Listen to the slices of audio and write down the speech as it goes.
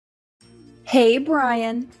Hey,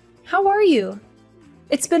 Brian. How are you?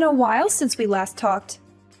 It's been a while since we last talked.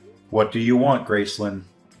 What do you want, Gracelyn?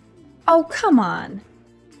 Oh, come on.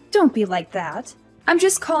 Don't be like that. I'm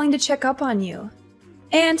just calling to check up on you.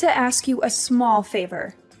 And to ask you a small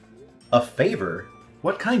favor. A favor?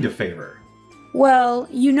 What kind of favor? Well,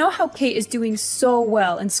 you know how Kate is doing so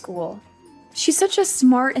well in school. She's such a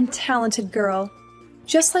smart and talented girl,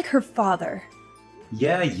 just like her father.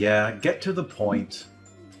 Yeah, get to the point.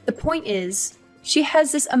 The point is, she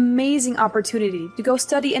has this amazing opportunity to go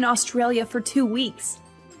study in Australia for 2 weeks.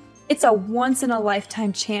 It's a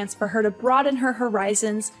once-in-a-lifetime chance for her to broaden her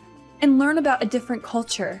horizons and learn about a different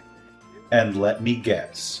culture. And let me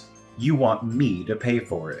guess, you want me to pay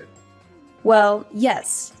for it? Well,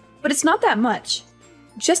 yes, but it's not that much.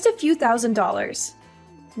 Just a few $1,000s.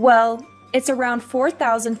 Well, it's around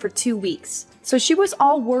 $4,000 for 2 weeks, so she was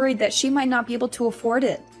all worried that she might not be able to afford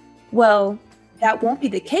it. Well, that won't be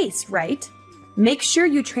the case, right? Make sure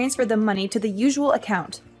you transfer the money to the usual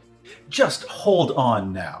account. Just hold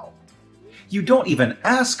on now. You don't even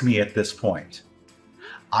ask me at this point.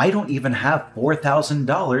 I don't even have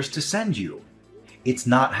 $4,000 to send you. It's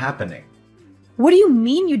not happening. What do you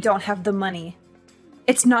mean you don't have the money?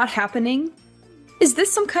 It's not happening? Is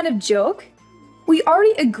this some kind of joke? We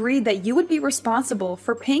already agreed that you would be responsible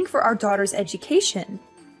for paying for our daughter's education,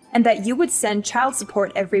 and that you would send child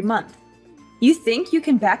support every month. You think you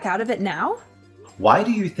can back out of it now? Why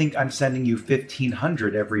do you think I'm sending you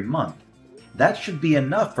 $1,500 every month? That should be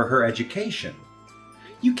enough for her education.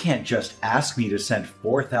 You can't just ask me to send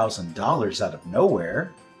 $4,000 out of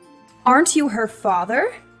nowhere. Aren't you her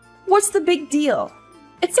father? What's the big deal?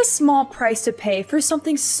 It's a small price to pay for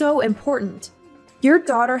something so important. Your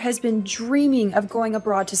daughter has been dreaming of going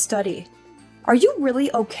abroad to study. Are you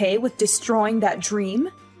really okay with destroying that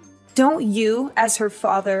dream? Don't you, as her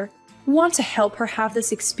father, want to help her have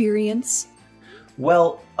this experience?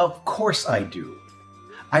 Well, of course I do.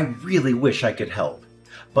 I really wish I could help.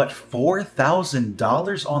 But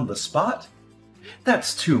 $4,000 on the spot?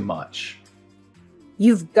 That's too much.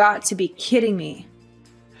 You've got to be kidding me.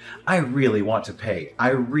 I really want to pay, I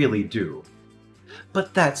really do.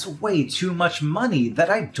 But that's way too much money that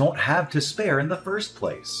I don't have to spare in the first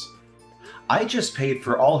place. I just paid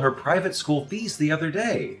for all her private school fees the other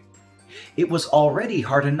day. It was already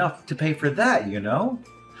hard enough to pay for that, you know?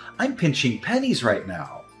 I'm pinching pennies right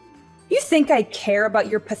now. You think I care about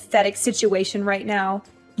your pathetic situation right now?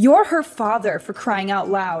 You're her father, for crying out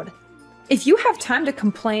loud. If you have time to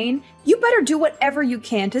complain, you better do whatever you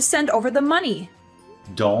can to send over the money.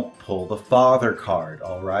 Don't pull the father card,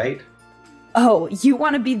 all right? Oh, you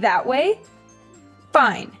want to be that way?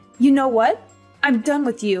 Fine. You know what? I'm done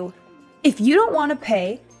with you. If you don't want to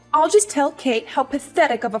pay, I'll just tell Kate how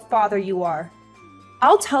pathetic of a father you are.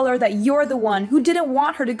 I'll tell her that you're the one who didn't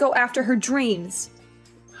want her to go after her dreams.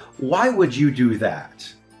 Why would you do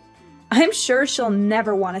that? I'm sure she'll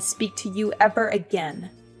never want to speak to you ever again.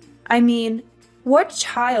 I mean, what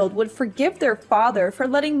child would forgive their father for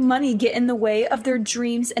letting money get in the way of their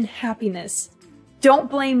dreams and happiness?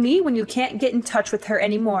 Don't blame me when you can't get in touch with her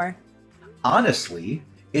anymore. Honestly,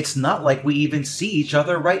 it's not like we even see each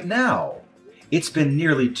other right now. It's been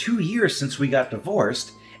nearly 2 years since we got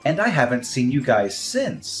divorced, and I haven't seen you guys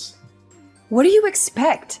since. What do you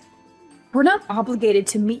expect? We're not obligated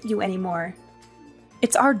to meet you anymore.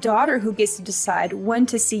 It's our daughter who gets to decide when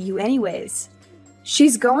to see you anyways.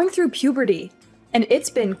 She's going through puberty, and it's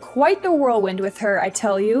been quite the whirlwind with her, I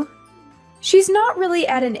tell you. She's not really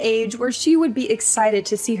at an age where she would be excited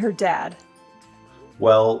to see her dad.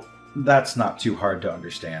 Well, that's not too hard to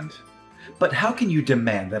understand. But how can you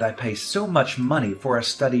demand that I pay so much money for a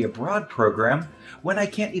study abroad program when I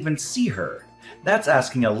can't even see her? That's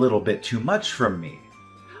asking a little bit too much from me.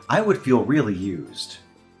 I would feel really used.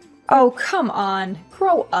 Oh, come on.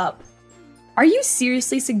 Grow up. Are you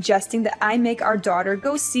seriously suggesting that I make our daughter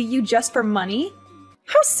go see you just for money?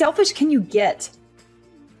 How selfish can you get?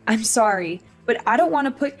 I'm sorry, but I don't want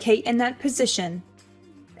to put Kate in that position.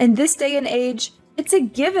 In this day and age, it's a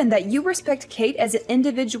given that you respect Kate as an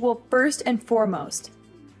individual first and foremost,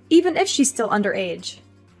 even if she's still underage.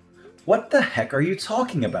 What the heck are you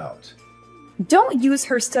talking about? Don't use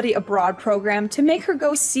her study abroad program to make her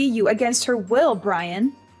go see you against her will,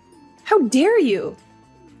 Brian. How dare you?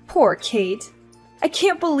 Poor Kate. I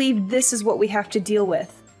can't believe this is what we have to deal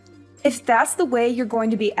with. If that's the way you're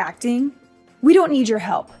going to be acting, we don't need your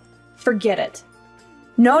help. Forget it.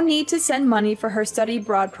 No need to send money for her study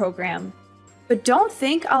abroad program. But don't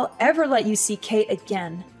think I'll ever let you see Kate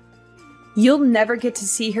again. You'll never get to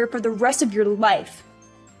see her for the rest of your life.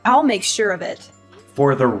 I'll make sure of it.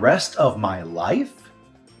 For the rest of my life?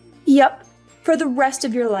 Yep, for the rest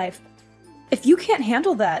of your life. If you can't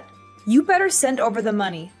handle that, you better send over the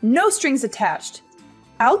money, no strings attached.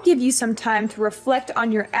 I'll give you some time to reflect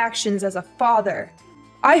on your actions as a father.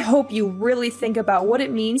 I hope you really think about what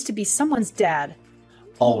it means to be someone's dad.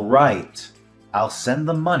 All right. I'll send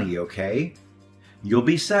the money, okay? You'll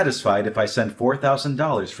be satisfied if I send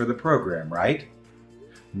 $4,000 for the program, right?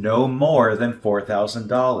 No more than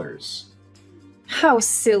 $4,000. How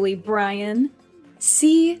silly, Brian.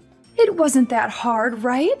 See, it wasn't that hard,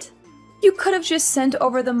 right? You could have just sent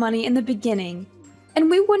over the money in the beginning, and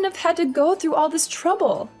we wouldn't have had to go through all this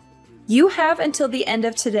trouble. You have until the end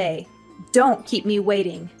of today. Don't keep me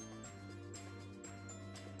waiting.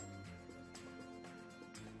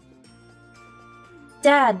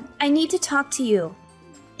 Dad, I need to talk to you.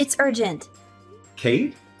 It's urgent.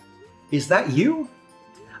 Kate? Is that you?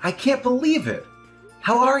 I can't believe it.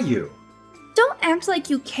 How are you? Don't act like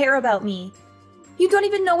you care about me. You don't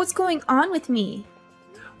even know what's going on with me.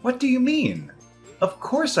 What do you mean? Of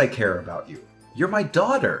course I care about you. You're my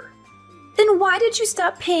daughter. Then why did you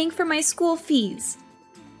stop paying for my school fees?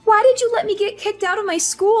 Why did you let me get kicked out of my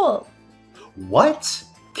school? What?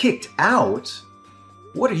 Kicked out?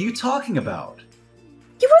 What are you talking about?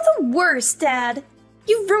 You were the worst, Dad.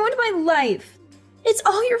 You ruined my life. It's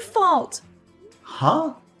all your fault.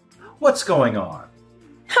 Huh? What's going on?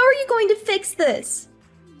 How are you going to fix this?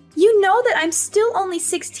 You know that I'm still only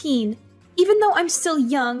 16, even though I'm still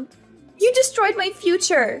young. You destroyed my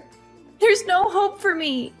future. There's no hope for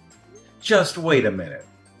me. Just wait a minute.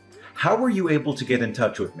 How were you able to get in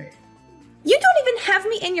touch with me? You don't even have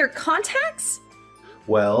me in your contacts?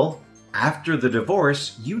 Well, after the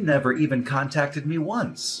divorce, you never even contacted me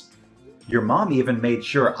once. Your mom even made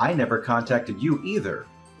sure I never contacted you either.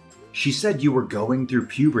 She said you were going through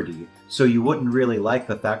puberty, so you wouldn't really like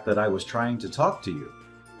the fact that I was trying to talk to you.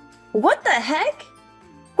 What the heck?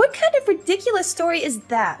 What kind of ridiculous story is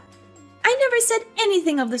that? I never said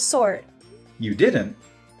anything of the sort. You didn't?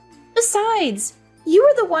 Besides, you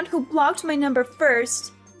were the one who blocked my number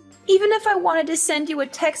first. Even if I wanted to send you a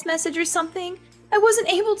text message or something, I wasn't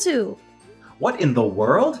able to. What in the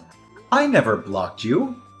world? I never blocked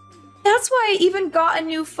you. That's why I even got a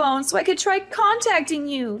new phone so I could try contacting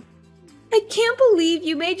you. I can't believe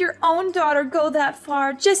you made your own daughter go that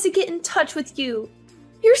far just to get in touch with you.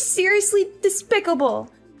 You're seriously despicable.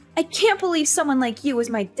 I can't believe someone like you is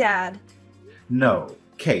my dad. No,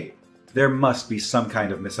 Kate, there must be some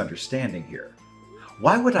kind of misunderstanding here.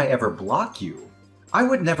 Why would I ever block you? I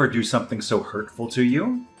would never do something so hurtful to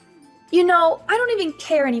you. You know, I don't even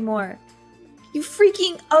care anymore. You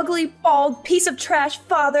freaking ugly, bald piece of trash,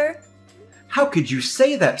 father. How could you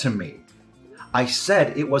say that to me? I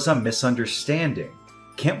said it was a misunderstanding.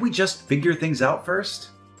 Can't we just figure things out first?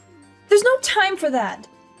 There's no time for that.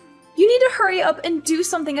 You need to hurry up and do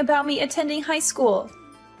something about me attending high school.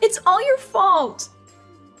 It's all your fault.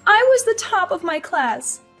 I was the top of my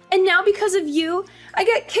class, and now because of you, I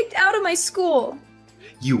got kicked out of my school.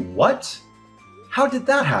 You what? How did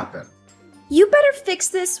that happen? You better fix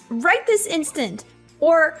this right this instant,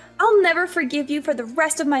 or I'll never forgive you for the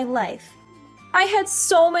rest of my life. I had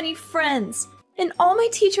so many friends, and all my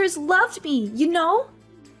teachers loved me, you know?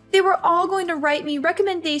 They were all going to write me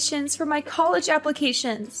recommendations for my college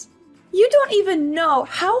applications. You don't even know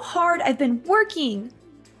how hard I've been working.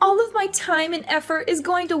 All of my time and effort is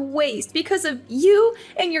going to waste because of you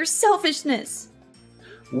and your selfishness.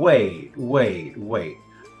 Wait.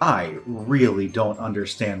 I really don't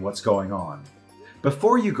understand what's going on.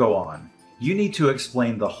 Before you go on, you need to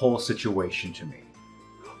explain the whole situation to me.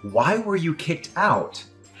 Why were you kicked out?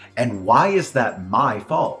 And why is that my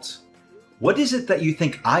fault? What is it that you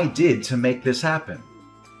think I did to make this happen?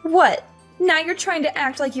 What? Now you're trying to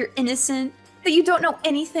act like you're innocent, that you don't know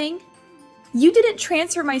anything? You didn't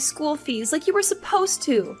transfer my school fees like you were supposed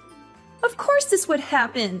to. Of course this would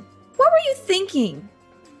happen. What were you thinking?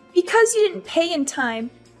 Because you didn't pay in time,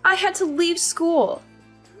 I had to leave school.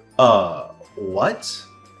 What?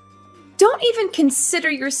 Don't even consider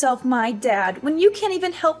yourself my dad when you can't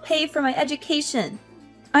even help pay for my education.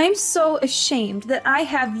 I'm so ashamed that I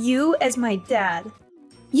have you as my dad.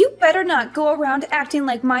 You better not go around acting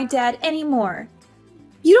like my dad anymore.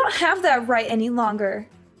 You don't have that right any longer.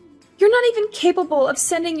 You're not even capable of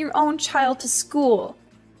sending your own child to school.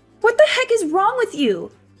 What the heck is wrong with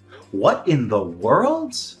you? What in the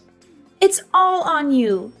world? It's all on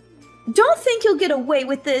you. Don't think you'll get away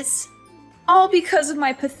with this. All because of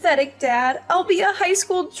my pathetic dad, I'll be a high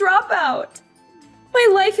school dropout. My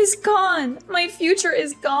life is gone. My future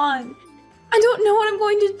is gone. I don't know what I'm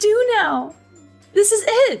going to do now. This is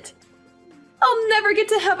it. I'll never get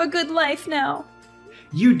to have a good life now.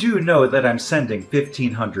 You do know that I'm sending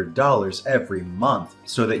 $1,500 every month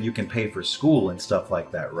so that you can pay for school and stuff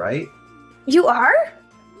like that, right? You are?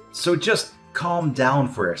 So just calm down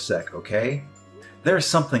for a sec, okay? There's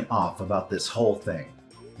something off about this whole thing.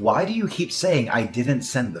 Why do you keep saying I didn't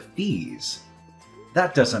send the fees?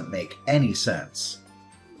 That doesn't make any sense.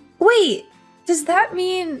 Wait, does that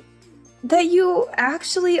mean that you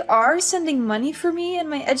actually are sending money for me and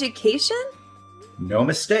my education? No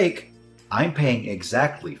mistake. I'm paying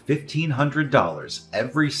exactly $1,500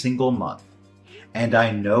 every single month. And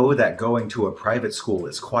I know that going to a private school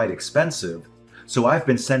is quite expensive, so I've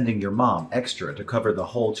been sending your mom extra to cover the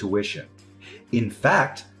whole tuition. In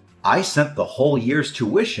fact, I sent the whole year's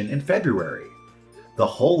tuition in February. The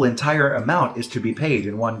whole entire amount is to be paid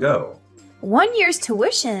in one go. 1 year's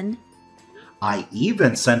tuition? I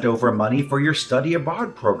even sent over money for your study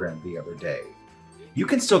abroad program the other day. You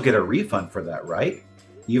can still get a refund for that, right?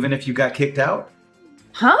 Even if you got kicked out?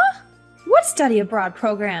 Huh? What study abroad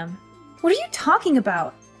program? What are you talking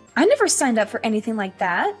about? I never signed up for anything like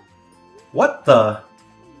that. What the?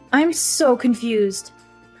 I'm so confused.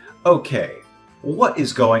 Okay, what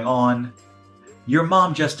is going on? Your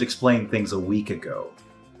mom just explained things a week ago.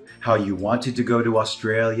 How you wanted to go to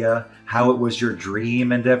Australia, how it was your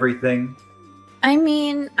dream and everything. I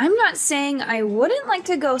mean, I'm not saying I wouldn't like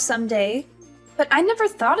to go someday, but I never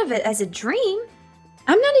thought of it as a dream.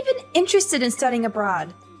 I'm not even interested in studying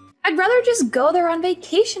abroad. I'd rather just go there on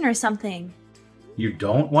vacation or something. You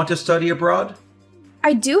don't want to study abroad?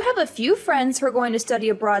 I do have a few friends who are going to study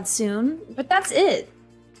abroad soon, but that's it.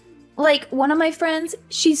 Like, one of my friends,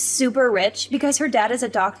 she's super rich because her dad is a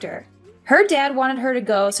doctor. Her dad wanted her to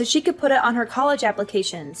go so she could put it on her college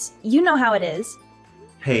applications. You know how it is.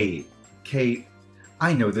 Hey, Kate,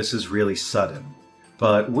 I know this is really sudden,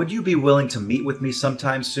 but would you be willing to meet with me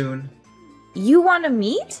sometime soon? You want to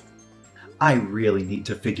meet? I really need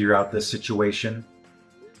to figure out this situation.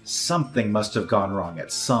 Something must have gone wrong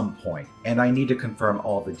at some point, and I need to confirm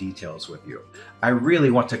all the details with you. I really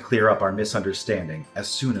want to clear up our misunderstanding as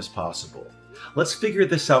soon as possible. Let's figure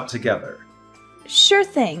this out together. Sure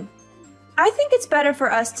thing. I think it's better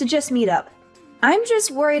for us to just meet up. I'm just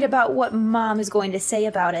worried about what Mom is going to say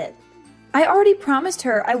about it. I already promised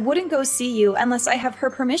her I wouldn't go see you unless I have her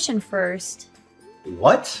permission first.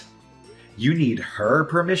 What? You need her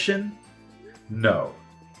permission? No.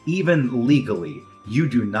 Even legally, you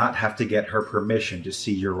do not have to get her permission to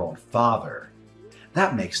see your own father.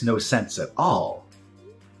 That makes no sense at all.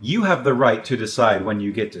 You have the right to decide when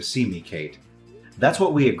you get to see me, Kate. That's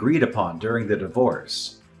what we agreed upon during the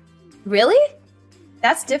divorce. Really?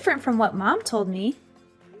 That's different from what Mom told me.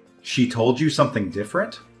 She told you something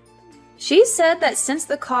different? She said that since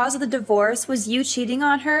the cause of the divorce was you cheating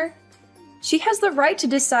on her, she has the right to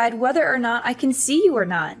decide whether or not I can see you or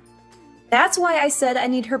not. That's why I said I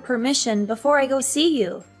need her permission before I go see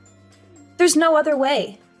you. There's no other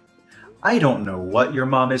way. I don't know what your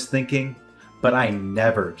mom is thinking, but I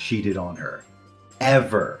never cheated on her.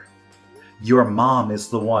 Ever. Your mom is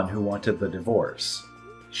the one who wanted the divorce.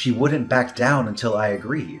 She wouldn't back down until I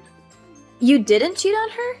agreed. You didn't cheat on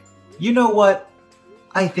her? You know what?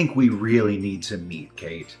 I think we really need to meet,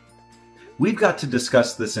 Kate. We've got to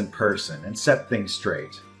discuss this in person and set things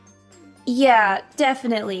straight. Yeah,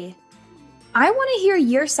 definitely. I want to hear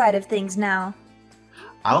your side of things now.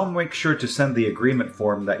 I'll make sure to send the agreement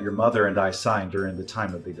form that your mother and I signed during the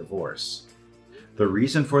time of the divorce. The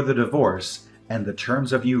reason for the divorce and the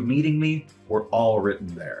terms of you meeting me were all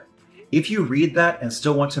written there. If you read that and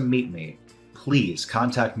still want to meet me, please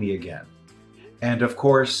contact me again. And of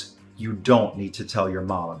course, you don't need to tell your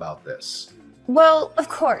mom about this. Well, of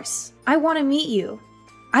course. I want to meet you.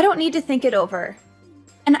 I don't need to think it over.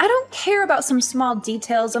 And I don't care about some small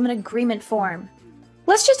details of an agreement form.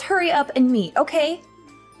 Let's just hurry up and meet, okay?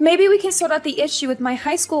 Maybe we can sort out the issue with my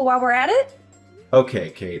high school while we're at it? Okay,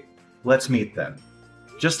 Kate. Let's meet then.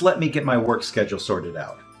 Just let me get my work schedule sorted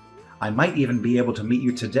out. I might even be able to meet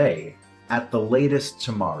you today, at the latest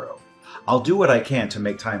tomorrow. I'll do what I can to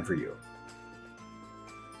make time for you.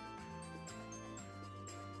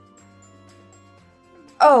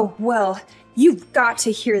 Oh, well, you've got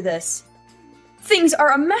to hear this. Things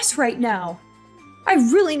are a mess right now. I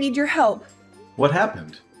really need your help. What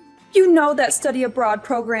happened? You know that study abroad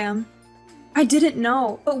program. I didn't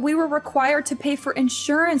know, but we were required to pay for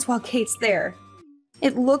insurance while Kate's there.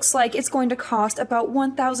 It looks like it's going to cost about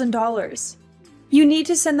 $1,000. You need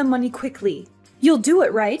to send the money quickly. You'll do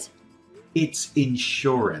it, right? It's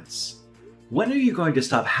insurance. When are you going to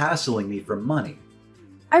stop hassling me for money?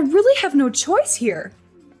 I really have no choice here.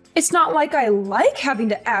 It's not like I like having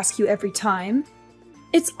to ask you every time.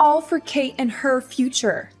 It's all for Kate and her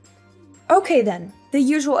future. Okay then, the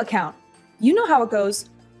usual account. You know how it goes.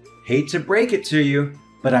 Hate to break it to you,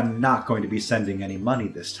 but I'm not going to be sending any money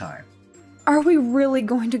this time. Are we really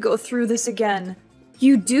going to go through this again?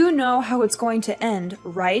 You do know how it's going to end,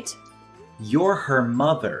 right? You're her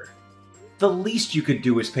mother. The least you could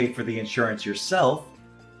do is pay for the insurance yourself.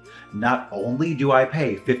 Not only do I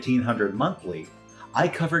pay $1,500 monthly, I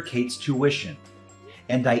cover Kate's tuition,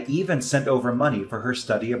 and I even sent over money for her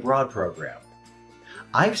study abroad program.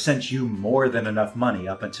 I've sent you more than enough money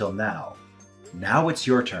up until now. Now it's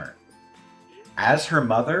your turn. As her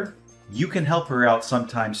mother, you can help her out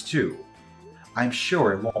sometimes too. I'm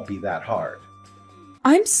sure it won't be that hard.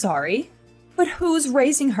 I'm sorry, but who's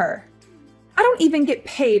raising her? I don't even get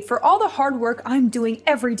paid for all the hard work I'm doing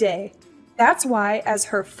every day. That's why, as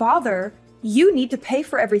her father, you need to pay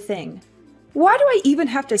for everything. Why do I even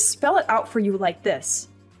have to spell it out for you like this?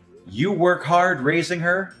 You work hard raising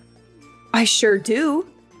her? I sure do.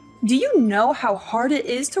 Do you know how hard it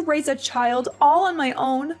is to raise a child all on my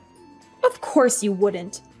own? Of course you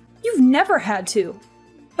wouldn't. You've never had to.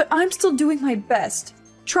 But I'm still doing my best,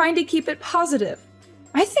 trying to keep it positive.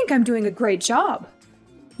 I think I'm doing a great job.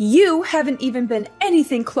 You haven't even been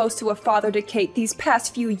anything close to a father to Kate these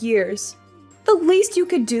past few years. The least you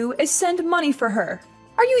could do is send money for her.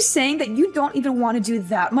 Are you saying that you don't even want to do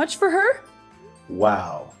that much for her?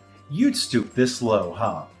 Wow, you'd stoop this low,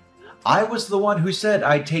 huh? I was the one who said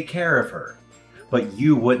I'd take care of her, but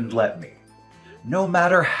you wouldn't let me, no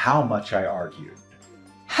matter how much I argued.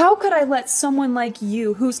 How could I let someone like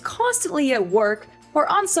you, who's constantly at work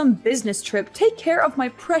or on some business trip, take care of my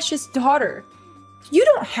precious daughter? You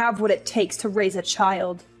don't have what it takes to raise a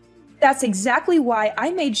child. That's exactly why I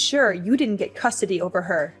made sure you didn't get custody over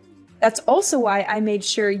her. That's also why I made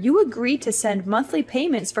sure you agreed to send monthly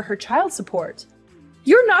payments for her child support.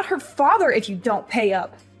 You're not her father if you don't pay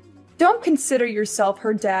up. Don't consider yourself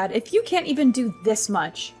her dad if you can't even do this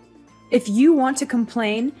much. If you want to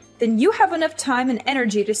complain, then you have enough time and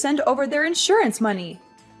energy to send over their insurance money.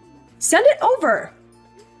 Send it over!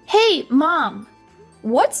 Hey, Mom!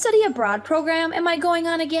 What study abroad program am I going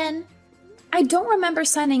on again? I don't remember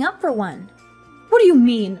signing up for one. What do you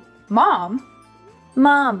mean, Mom?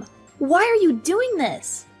 Mom, why are you doing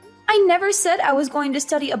this? I never said I was going to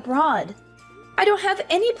study abroad. I don't have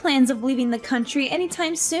any plans of leaving the country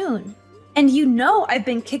anytime soon. And you know I've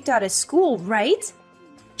been kicked out of school, right?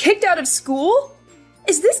 Kicked out of school?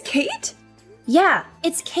 Is this Kate? Yeah,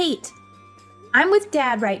 it's Kate. I'm with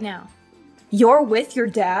Dad right now. You're with your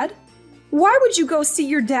dad? Why would you go see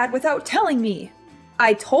your dad without telling me?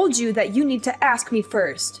 I told you that you need to ask me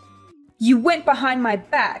first. You went behind my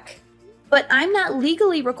back. But I'm not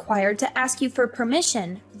legally required to ask you for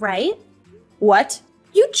permission, right? What?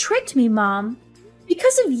 You tricked me, Mom.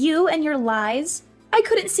 Because of you and your lies, I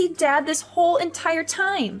couldn't see Dad this whole entire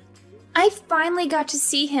time. I finally got to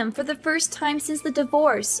see him for the first time since the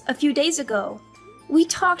divorce a few days ago. We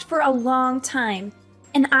talked for a long time,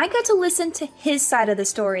 and I got to listen to his side of the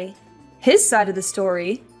story. His side of the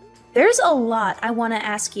story? There's a lot I want to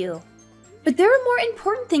ask you, but there are more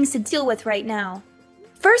important things to deal with right now.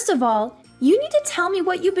 First of all, you need to tell me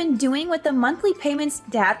what you've been doing with the monthly payments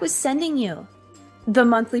Dad was sending you. The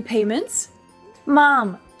monthly payments?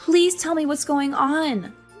 Mom, please tell me what's going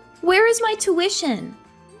on. Where is my tuition?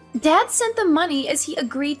 Dad sent the money as he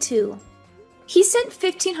agreed to. He sent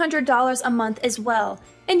 $1,500 a month as well,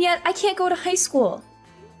 and yet I can't go to high school.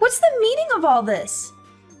 What's the meaning of all this?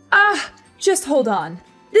 Just hold on.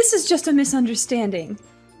 This is just a misunderstanding.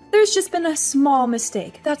 There's just been a small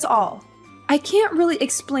mistake, that's all. I can't really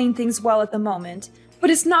explain things well at the moment, but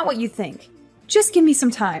it's not what you think. Just give me some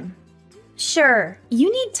time. Sure,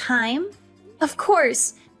 you need time? Of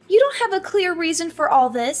course, you don't have a clear reason for all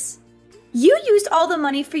this. You used all the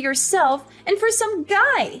money for yourself and for some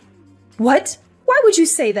guy. What? Why would you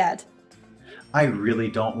say that? I really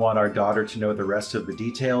don't want our daughter to know the rest of the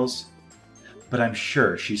details, but I'm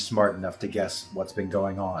sure she's smart enough to guess what's been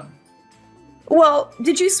going on. Well,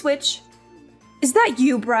 did you switch? Is that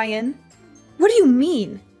you, Brian? What do you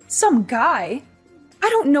mean? Some guy? I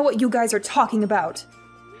don't know what you guys are talking about.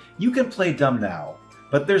 You can play dumb now,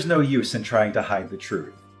 but there's no use in trying to hide the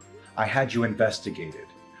truth. I had you investigated.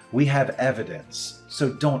 We have evidence,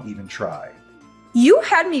 so don't even try. You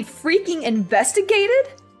had me freaking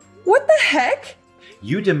investigated? What the heck?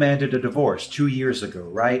 You demanded a divorce 2 years ago,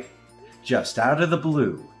 right? Just out of the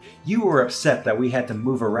blue. You were upset that we had to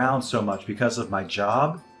move around so much because of my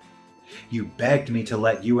job? You begged me to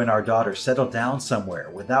let you and our daughter settle down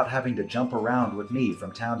somewhere without having to jump around with me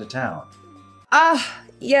from town to town.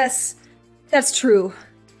 Yes, that's true.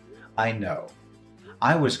 I know.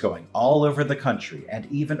 I was going all over the country and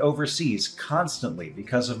even overseas constantly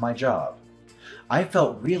because of my job. I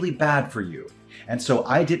felt really bad for you, and so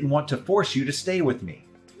I didn't want to force you to stay with me.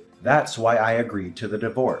 That's why I agreed to the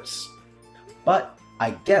divorce. But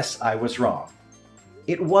I guess I was wrong.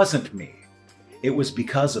 It wasn't me. It was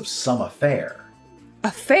because of some affair.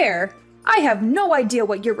 Affair? I have no idea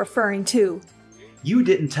what you're referring to. You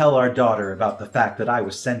didn't tell our daughter about the fact that I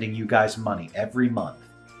was sending you guys money every month.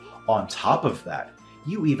 On top of that,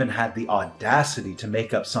 you even had the audacity to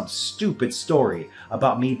make up some stupid story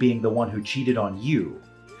about me being the one who cheated on you,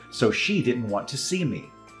 so she didn't want to see me.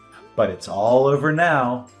 But it's all over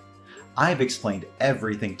now. I've explained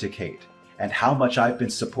everything to Kate, and how much I've been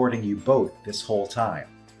supporting you both this whole time.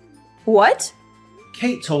 What?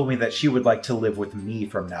 Kate told me that she would like to live with me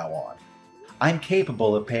from now on. I'm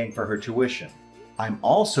capable of paying for her tuition. I'm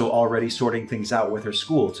also already sorting things out with her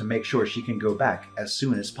school to make sure she can go back as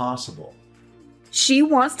soon as possible. She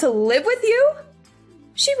wants to live with you?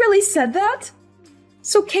 She really said that?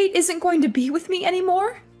 So Kate isn't going to be with me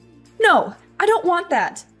anymore? No, I don't want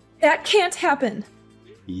that. That can't happen.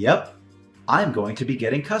 Yep, I'm going to be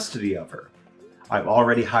getting custody of her. I've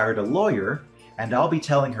already hired a lawyer, and I'll be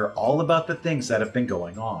telling her all about the things that have been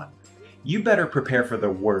going on. You better prepare for the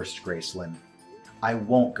worst, Gracelyn. I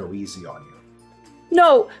won't go easy on you.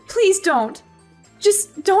 No, please don't.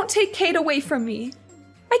 Just don't take Kate away from me.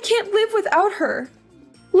 I can't live without her.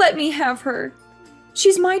 Let me have her.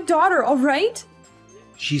 She's my daughter, all right?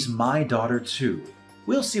 She's my daughter too.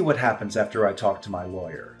 We'll see what happens after I talk to my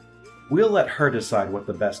lawyer. We'll let her decide what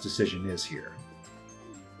the best decision is here.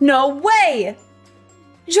 No way!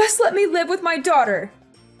 Just let me live with my daughter.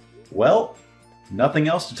 Well, nothing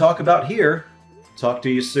else to talk about here. Talk to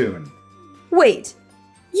you soon. Wait,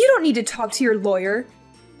 you don't need to talk to your lawyer.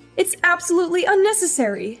 It's absolutely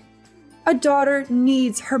unnecessary. A daughter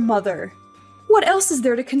needs her mother. What else is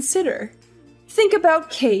there to consider? Think about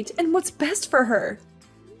Kate and what's best for her.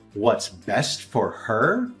 What's best for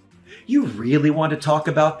her? You really want to talk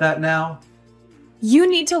about that now? You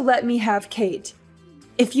need to let me have Kate.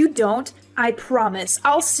 If you don't, I promise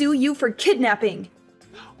I'll sue you for kidnapping.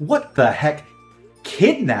 What the heck?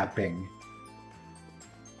 Kidnapping?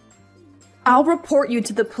 I'll report you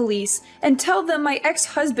to the police and tell them my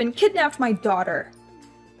ex-husband kidnapped my daughter.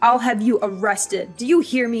 I'll have you arrested. Do you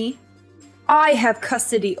hear me? I have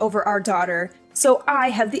custody over our daughter, so I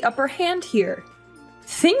have the upper hand here.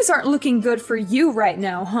 Things aren't looking good for you right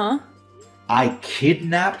now, huh? I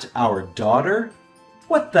kidnapped our daughter?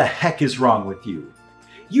 What the heck is wrong with you?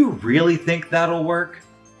 You really think that'll work?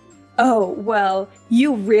 Oh, well,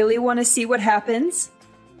 you really want to see what happens?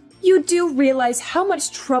 You do realize how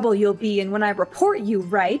much trouble you'll be in when I report you,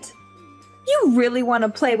 right? You really want to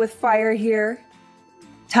play with fire here?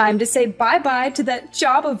 Time to say bye-bye to that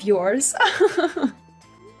job of yours.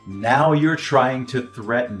 Now you're trying to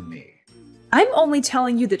threaten me. I'm only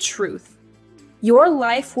telling you the truth. Your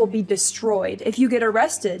life will be destroyed if you get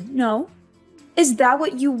arrested, no? Is that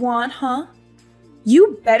what you want, huh?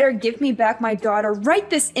 You better give me back my daughter right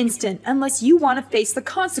this instant unless you want to face the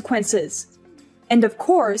consequences. And of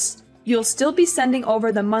course, you'll still be sending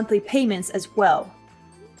over the monthly payments as well.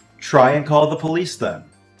 Try and call the police then.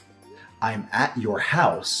 I'm at your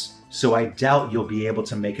house, so I doubt you'll be able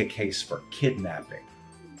to make a case for kidnapping.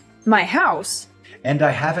 My house? And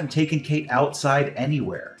I haven't taken Kate outside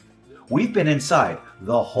anywhere. We've been inside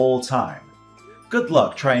the whole time. Good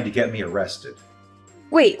luck trying to get me arrested.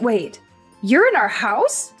 Wait. You're in our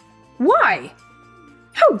house? Why?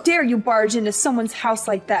 How dare you barge into someone's house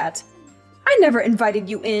like that? I never invited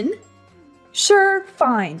you in. Sure,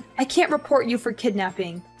 fine. I can't report you for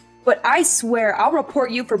kidnapping. But I swear I'll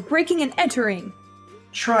report you for breaking and entering.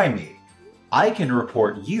 Try me. I can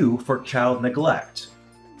report you for child neglect.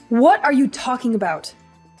 What are you talking about?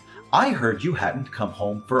 I heard you hadn't come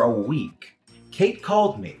home for a week. Kate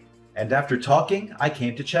called me, and after talking, I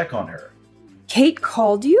came to check on her. Kate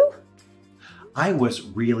called you? I was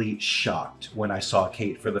really shocked when I saw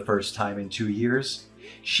Kate for the first time in 2 years.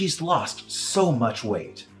 She's lost so much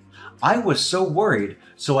weight. I was so worried,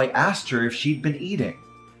 so I asked her if she'd been eating.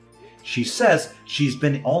 She says she's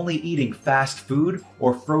been only eating fast food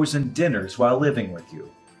or frozen dinners while living with you.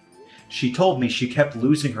 She told me she kept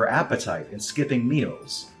losing her appetite and skipping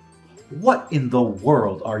meals. What in the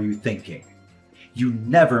world are you thinking? You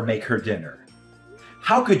never make her dinner.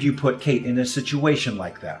 How could you put Kate in a situation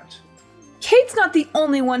like that? Kate's not the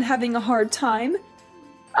only one having a hard time.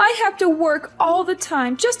 I have to work all the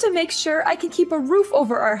time just to make sure I can keep a roof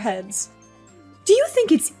over our heads. Do you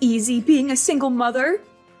think it's easy being a single mother?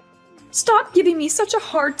 Stop giving me such a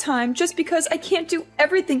hard time just because I can't do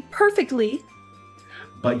everything perfectly.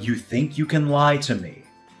 But you think you can lie to me.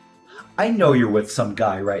 I know you're with some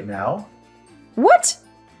guy right now. What?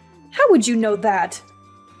 How would you know that?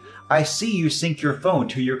 I see you sync your phone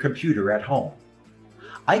to your computer at home.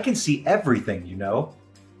 I can see everything, you know.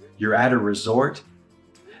 You're at a resort.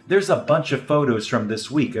 There's a bunch of photos from this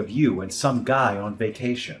week of you and some guy on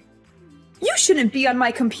vacation. You shouldn't be on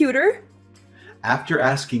my computer. After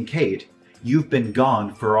asking Kate, you've been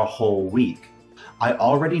gone for a whole week. I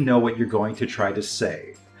already know what you're going to try to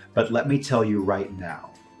say, but let me tell you right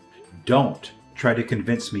now. Don't try to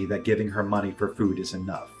convince me that giving her money for food is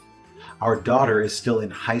enough. Our daughter is still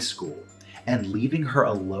in high school, and leaving her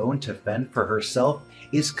alone to fend for herself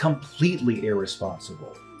is completely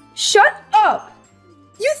irresponsible. Shut up!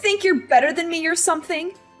 You think you're better than me or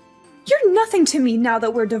something? You're nothing to me now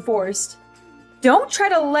that we're divorced. Don't try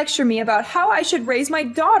to lecture me about how I should raise my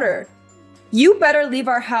daughter. You better leave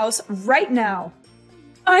our house right now.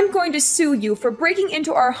 I'm going to sue you for breaking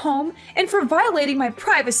into our home and for violating my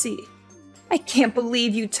privacy. I can't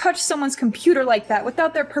believe you touched someone's computer like that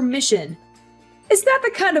without their permission. Is that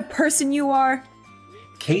the kind of person you are?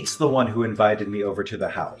 Kate's the one who invited me over to the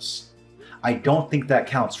house. I don't think that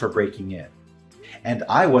counts for breaking in. And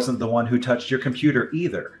I wasn't the one who touched your computer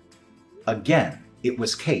either. Again, it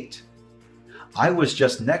was Kate. I was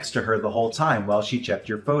just next to her the whole time while she checked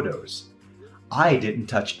your photos. I didn't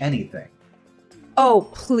touch anything. Oh,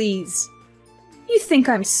 please. You think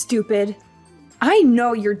I'm stupid? I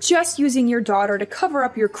know you're just using your daughter to cover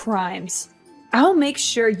up your crimes. I'll make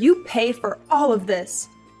sure you pay for all of this.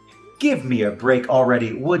 Give me a break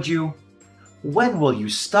already, would you? When will you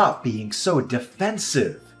stop being so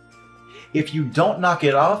defensive? If you don't knock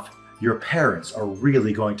it off, your parents are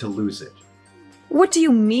really going to lose it. What do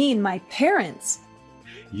you mean, my parents?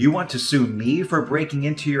 You want to sue me for breaking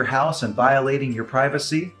into your house and violating your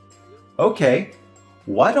privacy? Okay,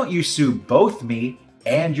 why don't you sue both me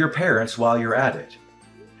and your parents while you're at it?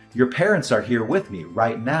 Your parents are here with me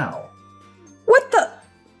right now. What the?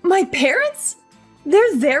 My parents?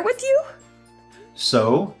 They're there with you?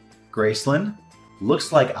 So, Gracelyn,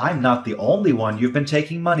 looks like I'm not the only one you've been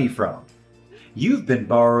taking money from. You've been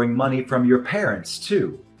borrowing money from your parents,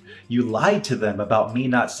 too. You lied to them about me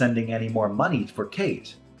not sending any more money for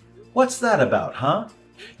Kate. What's that about, huh?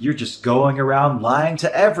 You're just going around lying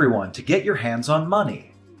to everyone to get your hands on money.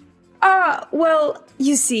 Well,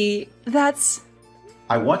 you see, that's...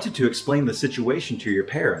 I wanted to explain the situation to your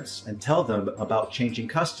parents and tell them about changing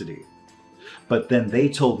custody. But then they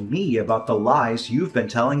told me about the lies you've been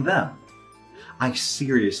telling them. I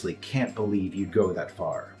seriously can't believe you'd go that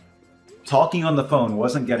far. Talking on the phone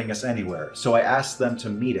wasn't getting us anywhere, so I asked them to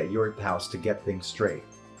meet at your house to get things straight.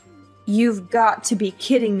 You've got to be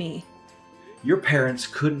kidding me. Your parents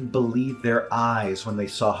couldn't believe their eyes when they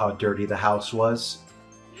saw how dirty the house was.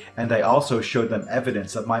 And I also showed them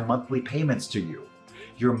evidence of my monthly payments to you.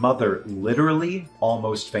 Your mother literally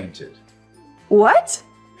almost fainted. What?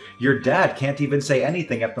 Your dad can't even say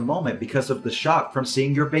anything at the moment because of the shock from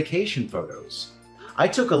seeing your vacation photos. I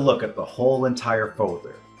took a look at the whole entire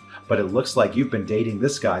folder, but it looks like you've been dating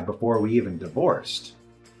this guy before we even divorced.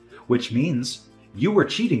 Which means you were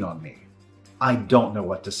cheating on me. I don't know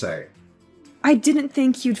what to say. I didn't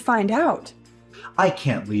think you'd find out. I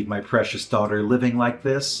can't leave my precious daughter living like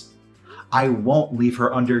this. I won't leave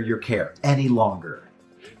her under your care any longer.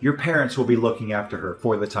 Your parents will be looking after her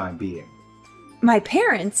for the time being. My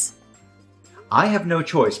parents? I have no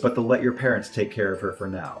choice but to let your parents take care of her for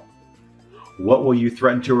now. What will you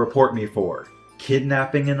threaten to report me for?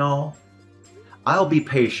 Kidnapping and all? I'll be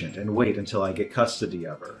patient and wait until I get custody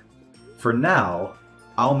of her. For now,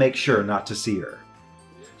 I'll make sure not to see her.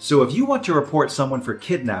 So if you want to report someone for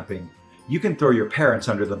kidnapping, you can throw your parents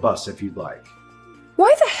under the bus if you'd like.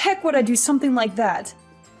 Why the heck would I do something like that?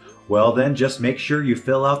 Well then, just make sure you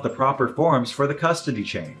fill out the proper forms for the custody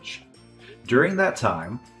change. During that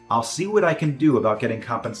time, I'll see what I can do about getting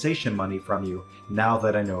compensation money from you now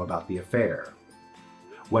that I know about the affair.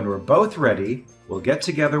 When we're both ready, we'll get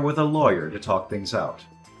together with a lawyer to talk things out.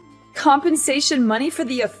 Compensation money for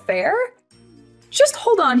the affair? Just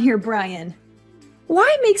hold on here, Brian.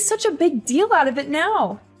 Why make such a big deal out of it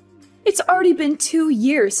now? It's already been 2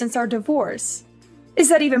 years since our divorce. Is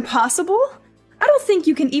that even possible? I don't think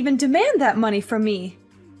you can even demand that money from me.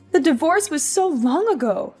 The divorce was so long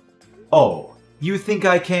ago. Oh, you think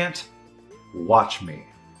I can't? Watch me.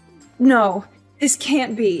 No, this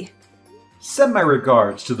can't be. Send my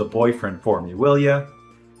regards to the boyfriend for me, will ya?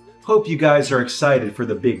 Hope you guys are excited for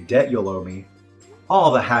the big debt you'll owe me.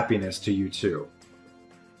 All the happiness to you too.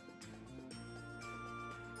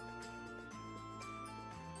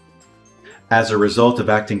 As a result of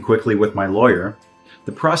acting quickly with my lawyer,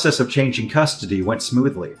 the process of changing custody went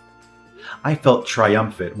smoothly. I felt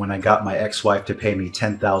triumphant when I got my ex-wife to pay me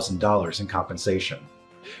 $10,000 in compensation.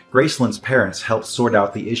 Graceland's parents helped sort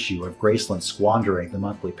out the issue of Graceland squandering the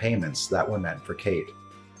monthly payments that were meant for Kate.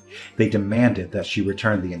 They demanded that she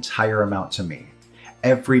return the entire amount to me,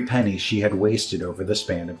 every penny she had wasted over the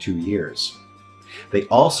span of 2 years. They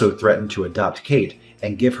also threatened to adopt Kate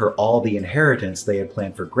and give her all the inheritance they had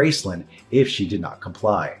planned for Graceland if she did not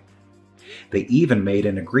comply. They even made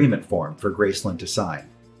an agreement form for Graceland to sign.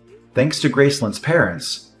 Thanks to Graceland's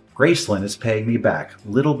parents, Graceland is paying me back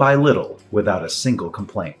little by little without a single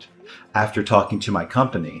complaint. After talking to my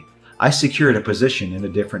company, I secured a position in a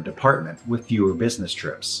different department with fewer business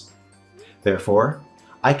trips. Therefore,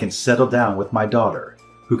 I can settle down with my daughter,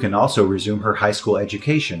 who can also resume her high school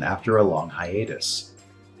education after a long hiatus.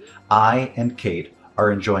 I and Kate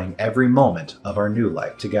are enjoying every moment of our new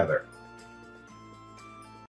life together.